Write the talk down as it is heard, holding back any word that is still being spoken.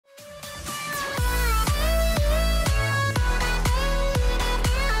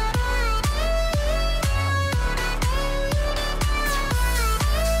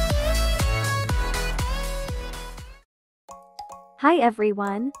Hi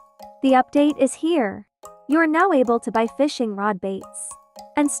everyone. The update is here. You're now able to buy fishing rod baits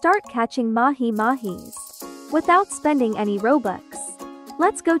and start catching mahis without spending any Robux.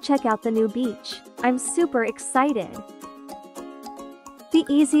 Let's go check out the new beach. I'm super excited. The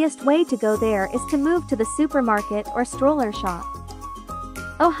easiest way to go there is to move to the supermarket or stroller shop.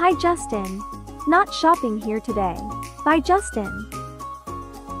 Oh hi Justin. Not shopping here today. Bye Justin.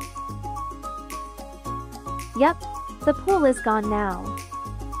 Yep. The pool is gone now.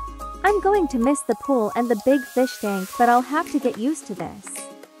 I'm going to miss the pool and the big fish tank, but I'll have to get used to this.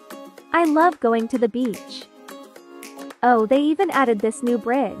 I love going to the beach. Oh, they even added this new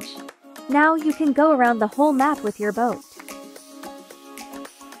bridge. Now you can go around the whole map with your boat.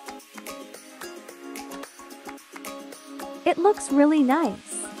 It looks really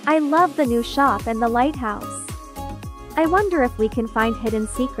nice. I love the new shop and the lighthouse. I wonder if we can find hidden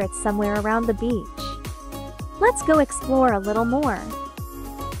secrets somewhere around the beach. Let's go explore a little more.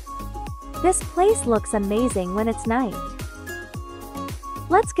 This place looks amazing when it's night.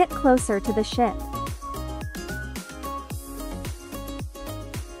 Let's get closer to the ship.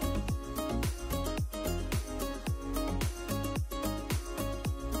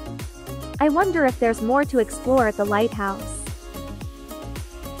 I wonder if there's more to explore at the lighthouse.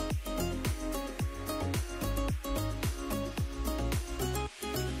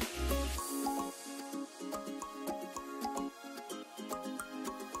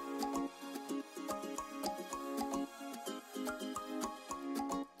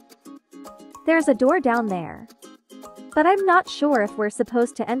 There's a door down there, but I'm not sure if we're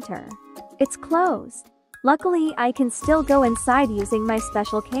supposed to enter. It's closed. Luckily, I can still go inside using my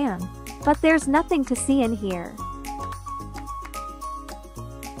special cam, but there's nothing to see in here.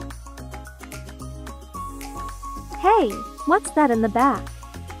 Hey, what's that in the back?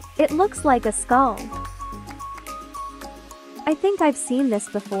 It looks like a skull. I think I've seen this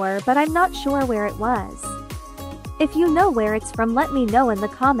before, but I'm not sure where it was. If you know where it's from, let me know in the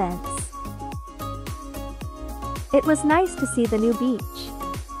comments. It was nice to see the new beach.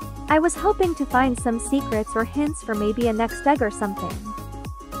 I was hoping to find some secrets or hints for maybe a next egg or something.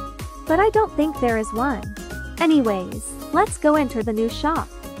 But I don't think there is one. Anyways, let's go enter the new shop.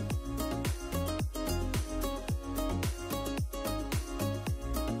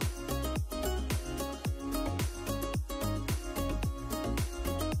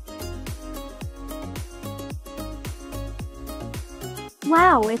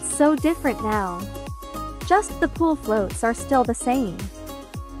 Wow, it's so different now. Just the pool floats are still the same.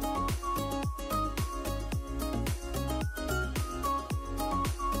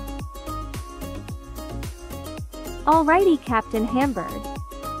 Alrighty, Captain Hamburg.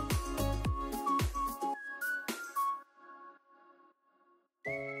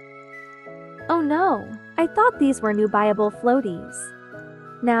 Oh no, I thought these were new buyable floaties.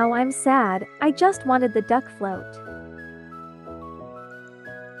 Now I'm sad, I just wanted the duck float.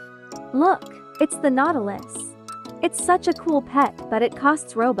 Look, it's the Nautilus. It's such a cool pet, but it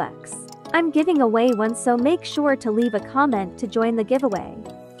costs Robux. I'm giving away one, so make sure to leave a comment to join the giveaway.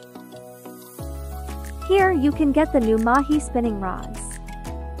 Here you can get the new Mahi spinning rods.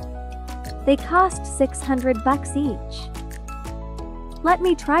 They cost 600 bucks each. Let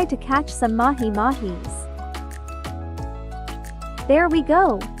me try to catch some mahis. There we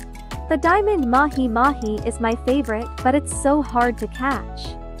go. The diamond mahi is my favorite, but it's so hard to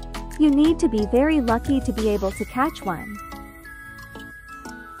catch. You need to be very lucky to be able to catch one.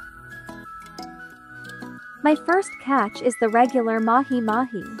 My first catch is the regular mahi.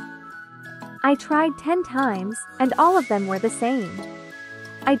 I tried 10 times, and all of them were the same.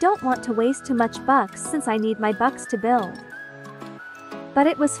 I don't want to waste too much bucks since I need my bucks to build. But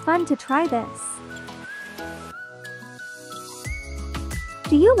it was fun to try this.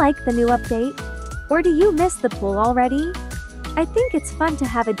 Do you like the new update? Or do you miss the pool already? I think it's fun to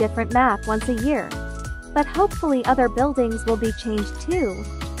have a different map once a year. But hopefully other buildings will be changed too.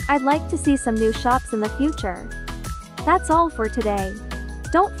 I'd like to see some new shops in the future. That's all for today.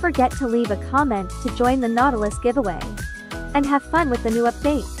 Don't forget to leave a comment to join the Nautilus giveaway. And have fun with the new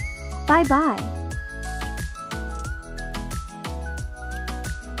update. Bye bye.